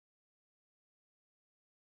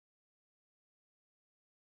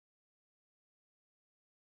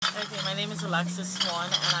Okay, my name is Alexis Swan,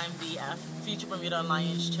 and I'm the Future Bermuda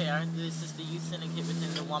Alliance Chair. This is the youth syndicate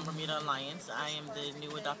within the One Bermuda Alliance. I am the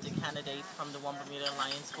new adopted candidate from the One Bermuda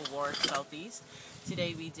Alliance for Warwick Southeast.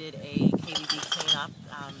 Today we did a KBB cleanup,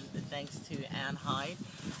 thanks to Ann Hyde.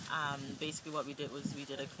 Basically what we did was we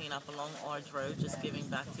did a cleanup along Ardge Road, just giving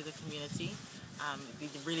back to the community. We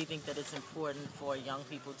really think that it's important for young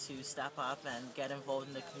people to step up and get involved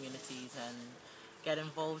in the communities and get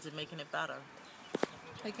involved in making it better.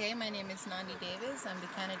 Okay, my name is Nandi Davis. I'm the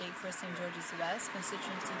candidate for St. George's West,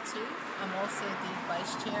 Constituency 2. I'm also the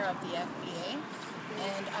Vice Chair of the FBA.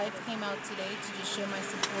 And I came out today to just show my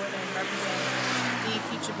support and represent the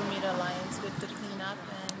Future Bermuda Alliance with the